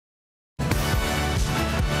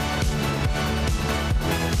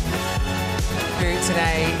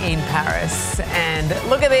today in Paris, and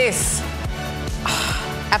look at this.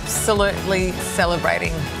 Absolutely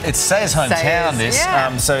celebrating. It's Saya's hometown, this.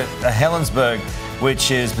 Yeah. So Helensburgh,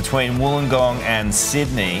 which is between Wollongong and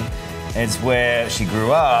Sydney, is where she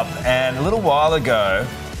grew up. And a little while ago,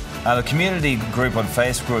 the community group on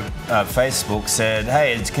Facebook said,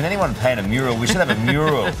 hey, can anyone paint a mural? We should have a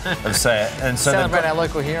mural of Saya. And so celebrate our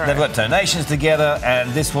local hero. They've got donations together,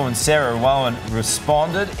 and this woman, Sarah Rowan,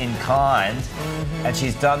 responded in kind, and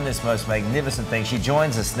she's done this most magnificent thing. She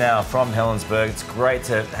joins us now from Helensburgh. It's great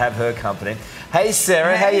to have her company. Hey,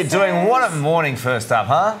 Sarah, how you doing? What a morning first up,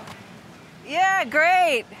 huh? Yeah,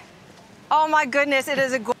 great. Oh, my goodness, it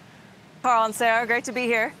is a Karl and Sarah, great to be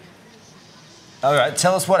here. All right,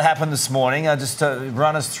 tell us what happened this morning. Just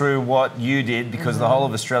run us through what you did, because the whole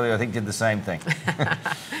of Australia, I think, did the same thing.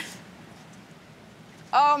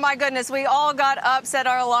 Oh, my goodness. We all got up, set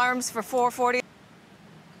our alarms for 4:40,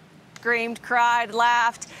 screamed, cried,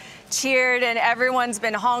 laughed, cheered, and everyone's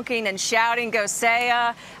been honking and shouting, go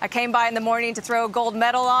Saya. I came by in the morning to throw a gold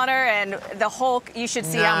medal on her, and the whole, you should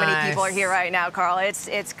see how many people are here right now, Karl.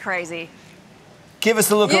 It's crazy. Give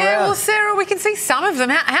us a look around. Yeah, well, Sarah, we can see some of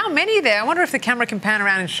them. How many are there? I wonder if the camera can pan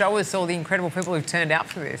around and show us all the incredible people who've turned out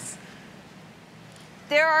for this.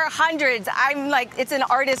 There are hundreds. I'm like, it's an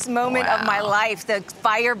artist moment of my life. The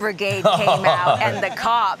fire brigade came out and the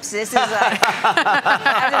cops. This is like,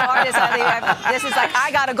 as an artist, I think this is like,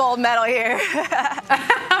 I got a gold medal here.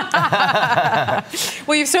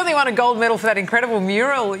 Well, you've certainly won a gold medal for that incredible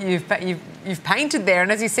mural you've painted there.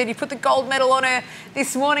 And as you said, you put the gold medal on her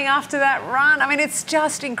this morning after that run. I mean, it's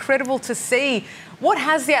just incredible to see. What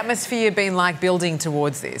has the atmosphere been like building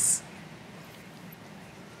towards this?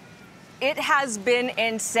 It has been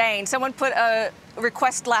insane. Someone put a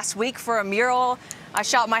request last week for a mural. I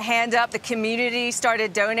shot my hand up. The community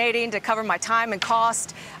started donating to cover my time and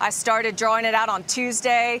cost. I started drawing it out on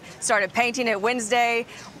Tuesday, started painting it Wednesday.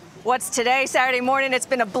 What's today, Saturday morning? It's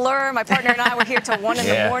been a blur. My partner and I were here till 1 in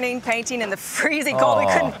the morning painting in the freezing cold. We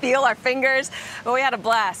couldn't feel our fingers, but we had a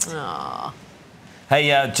blast. Aww.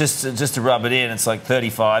 Hey, just to rub it in, it's like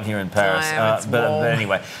 35 here in Paris. But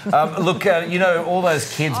anyway, look, you know, all those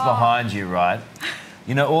kids behind you, right?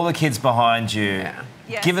 You know, all the kids behind you. Yeah.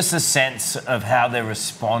 Yes. Give us a sense of how they're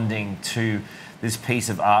responding to this piece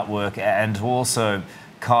of artwork, and also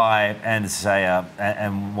Kai and Saya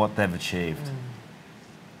and what they've achieved.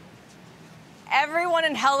 Everyone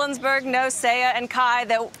in Helensburgh knows Saya and Kai,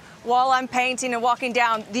 that while I'm painting and walking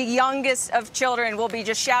down, the youngest of children will be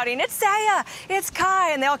just shouting, it's Saya, it's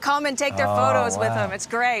Kai, and they'll come and take their photos with them. It's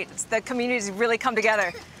great. The community's really come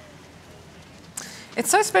together. It's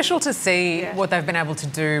so special to see what they've been able to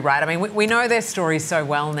do, right? I mean, we know their stories so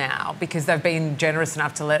well now because they've been generous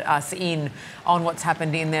enough to let us in on what's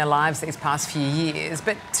happened in their lives these past few years.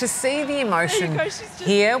 But to see the emotion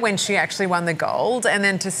here when she actually won the gold, and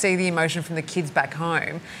then to see the emotion from the kids back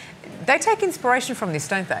home, they take inspiration from this,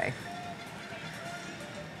 don't they?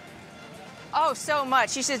 Oh, so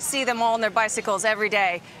much. You should see them all on their bicycles every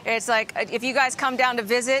day. It's like, if you guys come down to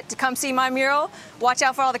visit, to come see my mural, watch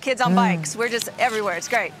out for all the kids on bikes. We're just everywhere. It's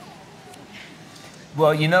great.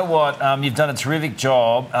 Well, you know what? You've done a terrific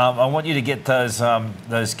job. I want you to get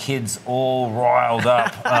those kids all riled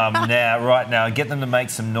up right now. Get them to make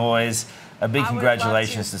some noise. A big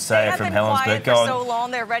congratulations to Saya from Helensburgh. Go on. So long,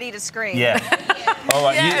 they're ready to scream. Yeah. All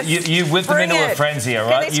right, yes. you whip them into a frenzy, all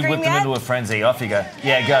right? You whip them into a frenzy. Off you go.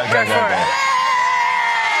 Yeah, go.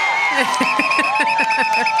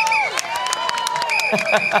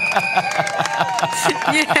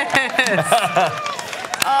 Yes.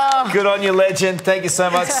 Good on you, legend. Thank you so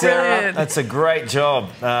much, Sarah. Brilliant. That's a great job.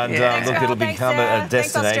 And look, it'll become a destination.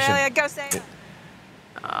 Thanks, Australia. Go Saya.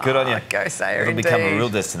 Good on you. Go Saya, It'll become a real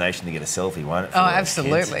destination to get a selfie, won't it? Oh,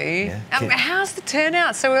 absolutely. Yeah. How's the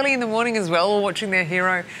turnout so early in the morning as well, watching their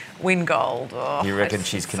hero win gold? Oh, You reckon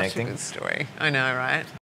she's connecting? Such a good story. I know, right?